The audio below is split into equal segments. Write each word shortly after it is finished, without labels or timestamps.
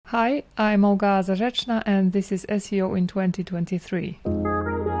Hi, I'm Olga Zarr and this is SEO in 2023.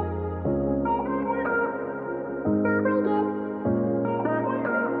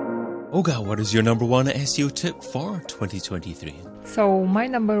 Olga, what is your number one SEO tip for 2023? So my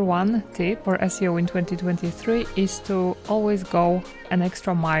number one tip for SEO in 2023 is to always go an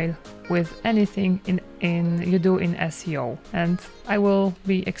extra mile with anything you do in SEO. And I will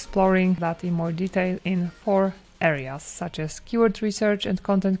be exploring that in more detail in 4 areas such as keyword research and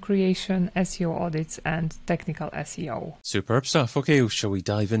content creation, SEO audits, and technical SEO. Superb stuff. Okay, shall we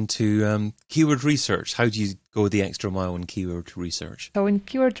dive into keyword research? How do you go the extra mile in keyword research? So in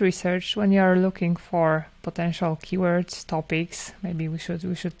keyword research, when you are looking for potential keywords, topics, maybe we should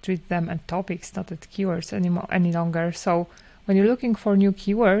treat them as topics, not as keywords any longer. So when you're looking for new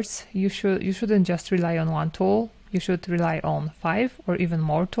keywords, you shouldn't just rely on one tool. You should rely on 5 or even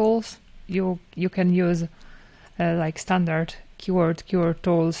more tools. You can use like standard keyword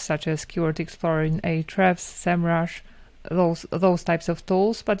tools such as Keyword Explorer in Ahrefs, SEMrush, those types of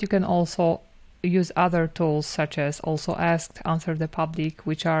tools, but you can also use other tools such as Also Asked, Answer the Public,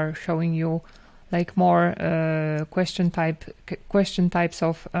 which are showing you like more question types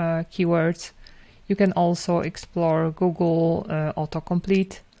of keywords. You can also explore Google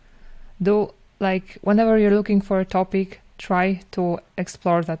autocomplete. Whenever you're looking for a topic, try to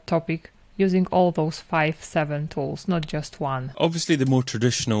explore that topic using all those 5-7 tools, not just one. Obviously, the more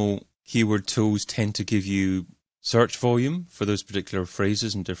traditional keyword tools tend to give you search volume for those particular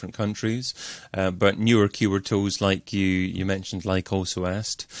phrases in different countries, but newer keyword tools like you mentioned, like Also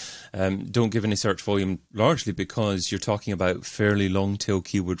Asked, don't give any search volume, largely because you're talking about fairly long tail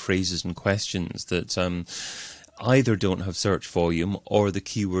keyword phrases and questions that either don't have search volume, or the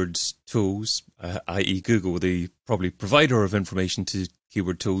keywords tools, i.e. Google, the probably provider of information to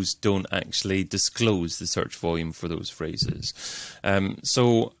keyword tools, don't actually disclose the search volume for those phrases.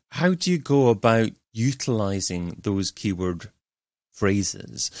 So how do you go about utilizing those keyword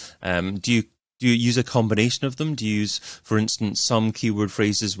phrases? Do you use a combination of them? Do you use, for instance, some keyword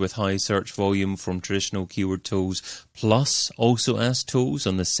phrases with high search volume from traditional keyword tools plus Also Asked tools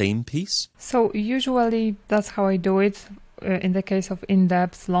on the same piece? So usually that's how I do it. In the case of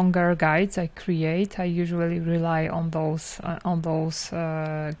in-depth, longer guides I usually rely on those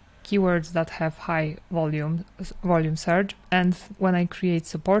keywords that have high volume search. And when I create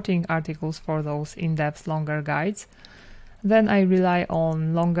supporting articles for those in-depth, longer guides, then I rely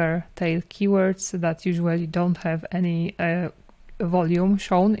on longer tail keywords that usually don't have any volume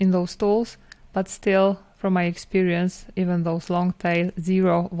shown in those tools, but still, from my experience, even those long tail,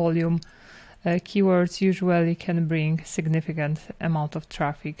 0 volume keywords usually can bring significant amount of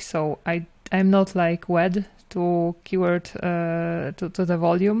traffic. So I'm not like wed to keyword to the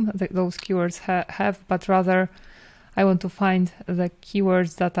volume that those keywords have, but rather I want to find the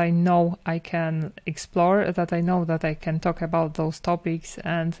keywords that I know I can explore, that I know that I can talk about those topics.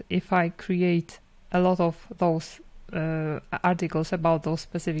 And if I create a lot of those articles about those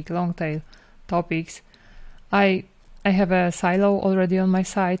specific long tail topics, I have a silo already on my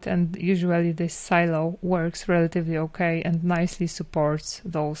site, and usually this silo works relatively okay and nicely supports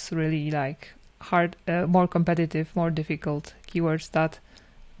those really like hard, more competitive, more difficult keywords that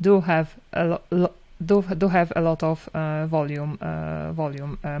do have a lot of volume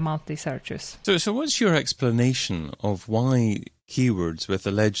monthly searches. So what's your explanation of why keywords with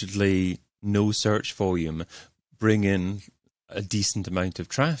allegedly no search volume bring in a decent amount of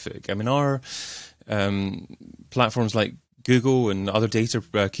traffic? I mean, are platforms like Google and other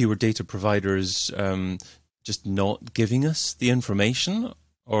keyword data providers just not giving us the information,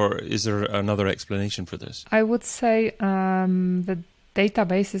 or is there another explanation for this? I would say the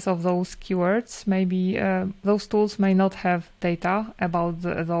databases of those keywords, maybe those tools may not have data about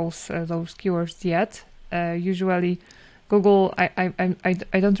those keywords yet. Usually Google, I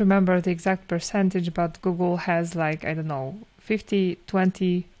don't remember the exact percentage, but Google has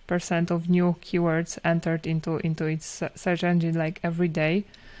 50-20% of new keywords entered into its search engine like every day.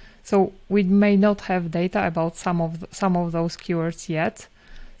 So we may not have data about some of those keywords yet.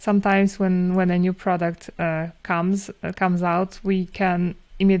 Sometimes when a new product comes out, we can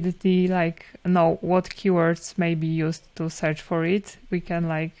immediately know what keywords may be used to search for it. We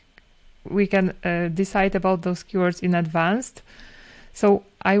can decide about those keywords in advance. So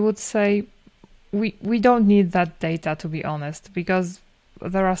I would say we don't need that data, to be honest, because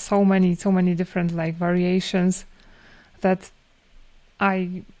there are so many different variations that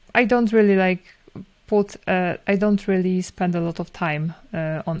I don't really I don't really spend a lot of time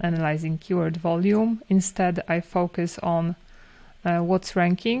on analyzing keyword volume. Instead, I focus on what's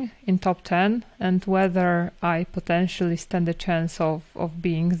ranking in top 10 and whether I potentially stand a chance of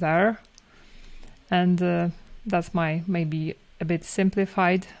being there. And that's my maybe a bit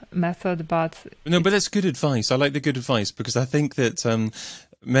simplified method, but... No, but that's good advice. I like the good advice because I think that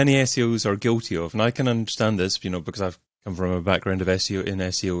many SEOs are guilty of, and I can understand this, because I've come from a background of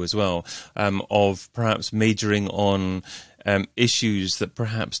SEO as well, of perhaps majoring on issues that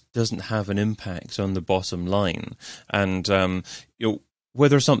perhaps doesn't have an impact on the bottom line. And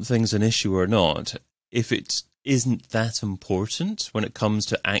whether something's an issue or not, if it isn't that important when it comes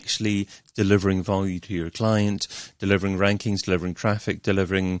to actually delivering value to your client, delivering rankings, delivering traffic,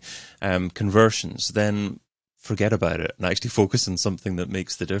 delivering conversions, then forget about it and actually focus on something that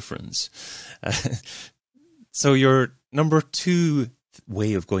makes the difference. So your number 2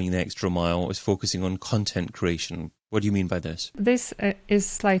 way of going the extra mile is focusing on content creation. What do you mean by this? This is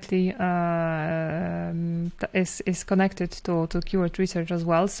slightly is connected to keyword research as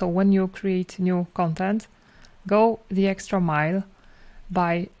well. So when you create new content, go the extra mile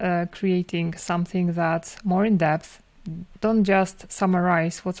by creating something that's more in depth. Don't just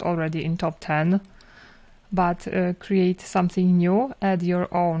summarize what's already in top 10, but create something new, add your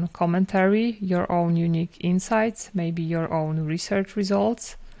own commentary, your own unique insights, maybe your own research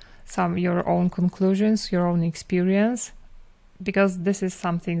results, your own conclusions, your own experience, because this is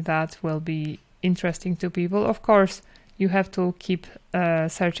something that will be interesting to people. Of course, you have to keep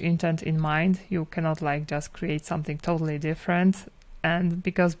search intent in mind. You cannot just create something totally different, and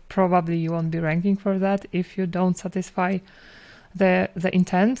because probably you won't be ranking for that if you don't satisfy the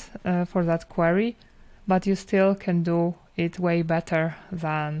intent for that query. But you still can do it way better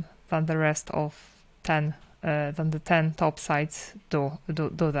than the rest of 10 than the 10 top sites do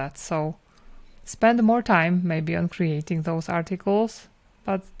that. So spend more time maybe on creating those articles,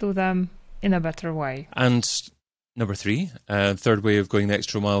 but do them in a better way. And number 3, third way of going the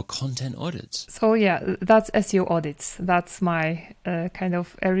extra mile, content audits. So yeah, that's SEO audits. That's my kind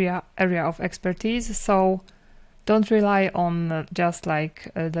of area of expertise. So don't rely on just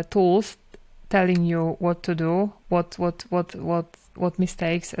the tools telling you what to do, what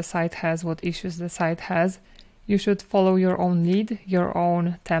mistakes a site has, what issues the site has. You should follow your own lead, your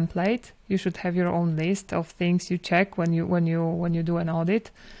own template. You should have your own list of things you check when you do an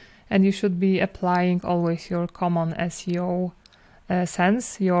audit, and you should be applying always your common SEO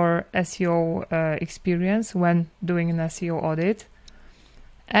sense, your SEO experience when doing an SEO audit.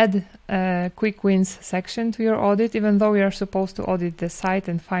 Add a quick wins section to your audit, even though you are supposed to audit the site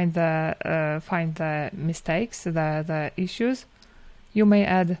and find the mistakes, the issues. You may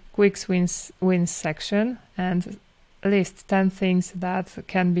add quick wins section and list 10 things that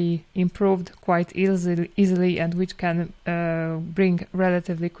can be improved quite easily and which can bring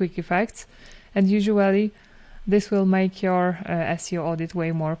relatively quick effects. And usually this will make your SEO audit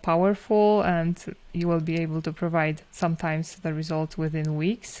way more powerful, and you will be able to provide sometimes the results within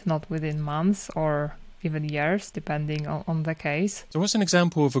weeks, not within months or even years, depending on the case. So what's an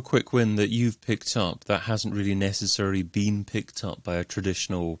example of a quick win that you've picked up that hasn't really necessarily been picked up by a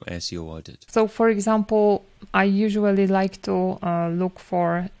traditional SEO audit? So for example, I usually like to look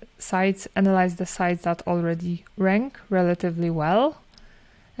for sites, analyze the sites that already rank relatively well.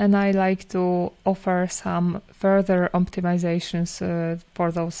 And I like to offer some further optimizations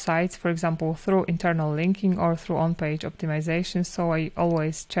for those sites, for example, through internal linking or through on-page optimization. So I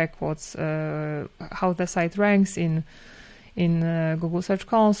always check how the site ranks in Google Search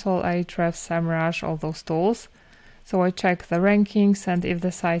Console, Ahrefs, SEMrush, all those tools. So I check the rankings, and if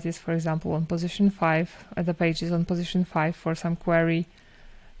the site is, for example, on position 5, the page is on position 5 for some query,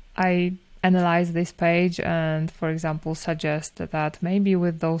 I analyze this page and, for example, suggest that maybe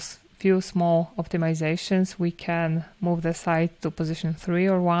with those few small optimizations we can move the site to position 3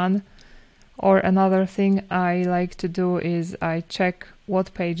 or 1. Or another thing I like to do is I check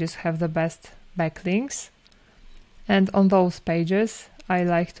what pages have the best backlinks, and on those pages I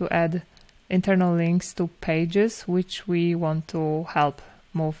like to add internal links to pages which we want to help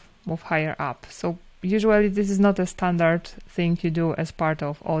move higher up. So usually this is not a standard thing you do as part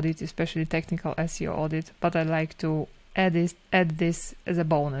of audit, especially technical SEO audit, but I like to add this as a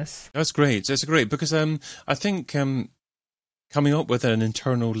bonus. That's great. That's great because I think coming up with an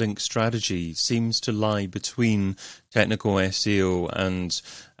internal link strategy seems to lie between technical SEO and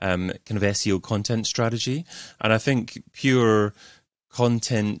kind of SEO content strategy. And I think pure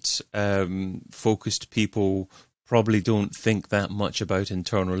content focused people probably don't think that much about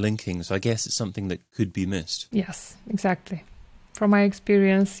internal linking. So I guess it's something that could be missed. Yes, exactly. From my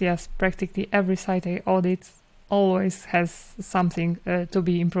experience, yes, practically every site I audit always has something to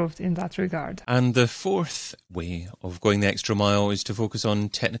be improved in that regard. And the fourth way of going the extra mile is to focus on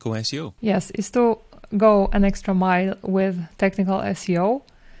technical SEO. Yes, is to go an extra mile with technical SEO.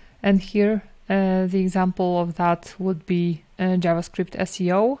 And here the example of that would be JavaScript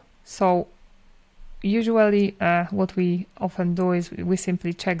SEO. So usually what we often do is we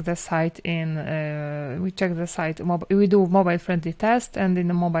simply check the site we do mobile friendly test, and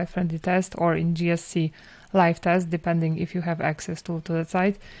in a mobile friendly test or in GSC live test, depending if you have access to the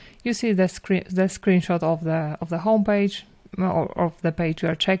site, you see the screenshot of the homepage or of the page you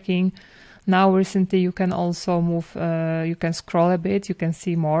are checking. Now recently you can also move, you can scroll a bit, you can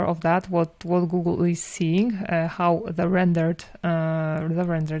see more of that, what Google is seeing, how the rendered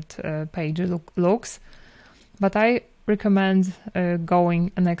page looks. But I recommend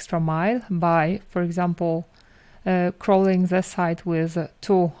going an extra mile by, for example, crawling the site with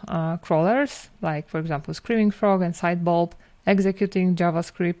two crawlers, like for example Screaming Frog and Sitebulb, executing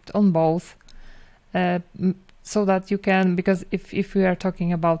JavaScript on both, so that you can, because if we are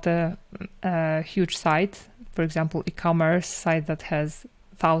talking about a huge site, for example e-commerce site that has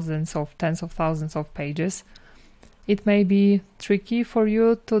tens of thousands of pages, it may be tricky for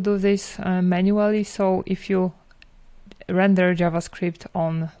you to do this manually. So if you render JavaScript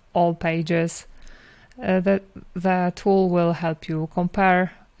on all pages, the tool will help you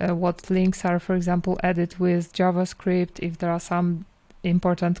compare what links are, for example, added with JavaScript, if there are some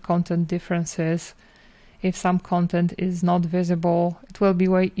important content differences. If some content is not visible, it will be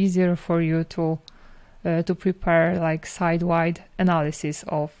way easier for you to prepare like site-wide analysis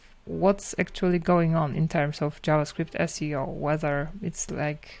of what's actually going on in terms of JavaScript SEO,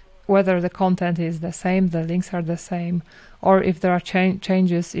 whether the content is the same, the links are the same, or if there are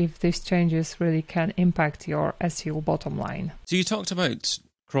changes, if these changes really can impact your SEO bottom line. So you talked about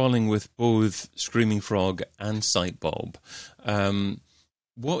crawling with both Screaming Frog and Sitebulb.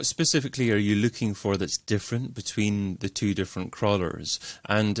 What specifically are you looking for that's different between the two different crawlers?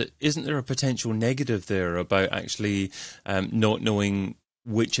 And isn't there a potential negative there about actually not knowing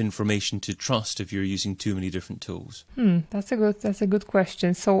which information to trust if you're using too many different tools? That's a good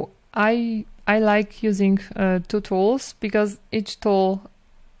question. So I like using two tools because each tool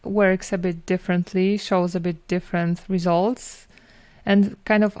works a bit differently, shows a bit different results, and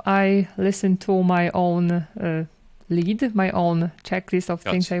kind of I listen to my own lead, my own checklist of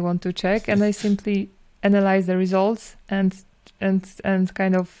things I want to check, and I simply analyze the results and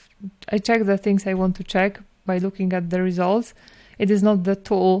kind of I check the things I want to check by looking at the results. It is not the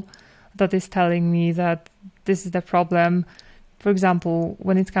tool that is telling me that this is the problem. For example,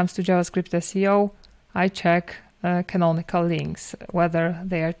 when it comes to JavaScript SEO, I check canonical links, whether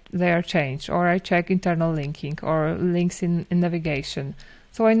they are changed, or I check internal linking or links in navigation.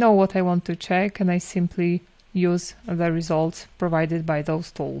 So I know what I want to check, and I simply use the results provided by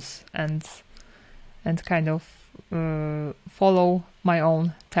those tools and kind of follow my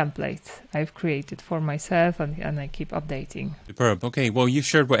own template I've created for myself, and I keep updating. Superb. Okay, well, you've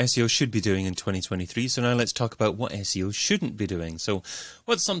shared what SEO should be doing in 2023, so now let's talk about what SEO shouldn't be doing. So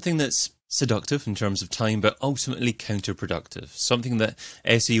what's something that's seductive in terms of time but ultimately counterproductive, something that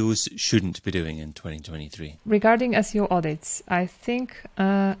SEOs shouldn't be doing in 2023? Regarding SEO audits, I think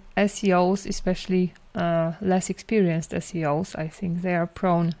SEOs, especially less experienced SEOs, I think they are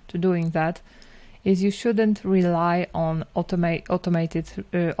prone to doing that, is you shouldn't rely on automated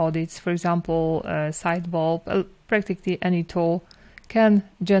audits. For example, Sitebulb, practically any tool can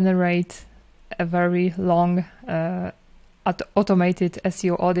generate a very long automated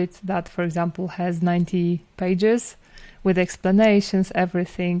SEO audit that, for example, has 90 pages with explanations,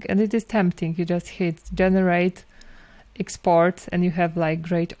 everything, and it is tempting. You just hit generate, export, and you have like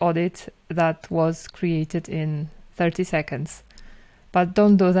great audit that was created in 30 seconds. But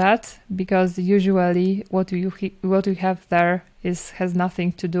don't do that, because usually what you have there has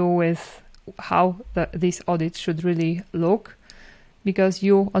nothing to do with how this audit should really look, because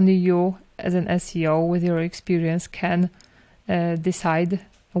only you as an SEO with your experience can decide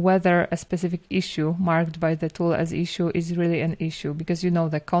whether a specific issue marked by the tool as issue is really an issue, because you know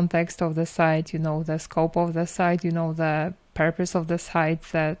the context of the site, you know the scope of the site, you know the purpose of the site,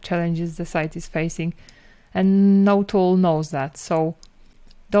 the challenges the site is facing, and no tool knows that. So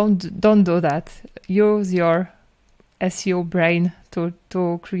don't do that. Use your SEO brain to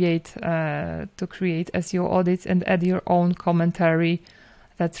create SEO audits and add your own commentary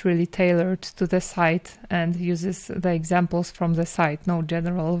that's really tailored to the site and uses the examples from the site, no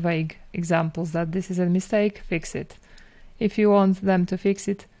general vague examples that this is a mistake, fix it. If you want them to fix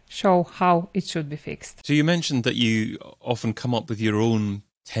it, show how it should be fixed. So you mentioned that you often come up with your own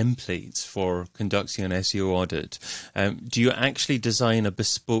templates for conducting an SEO audit. Do you actually design a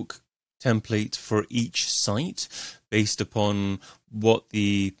bespoke template for each site based upon what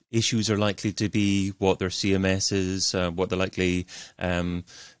the issues are likely to be, what their CMS is, what the likely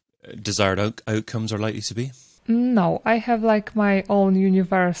desired outcomes are likely to be? No, I have like my own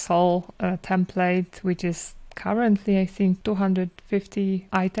universal template, which is currently, I think, 250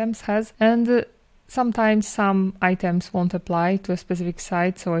 items has, and sometimes some items won't apply to a specific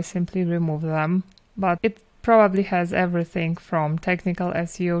site, so I simply remove them. But it probably has everything from technical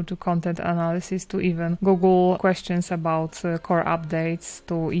SEO to content analysis to even Google questions about core updates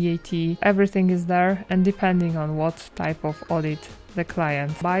to EAT. Everything is there, and depending on what type of audit the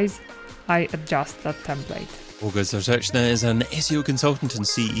client buys, I adjust that template. Olga Zarr is an SEO consultant and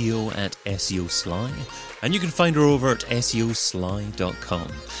CEO at SEO Sly, and you can find her over at seosly.com.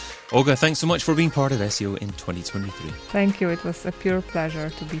 Olga, thanks so much for being part of SEO in 2023. Thank you, it was a pure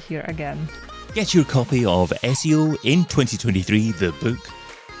pleasure to be here again. Get your copy of SEO in 2023, the book,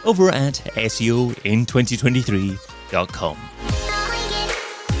 over at seoin2023.com.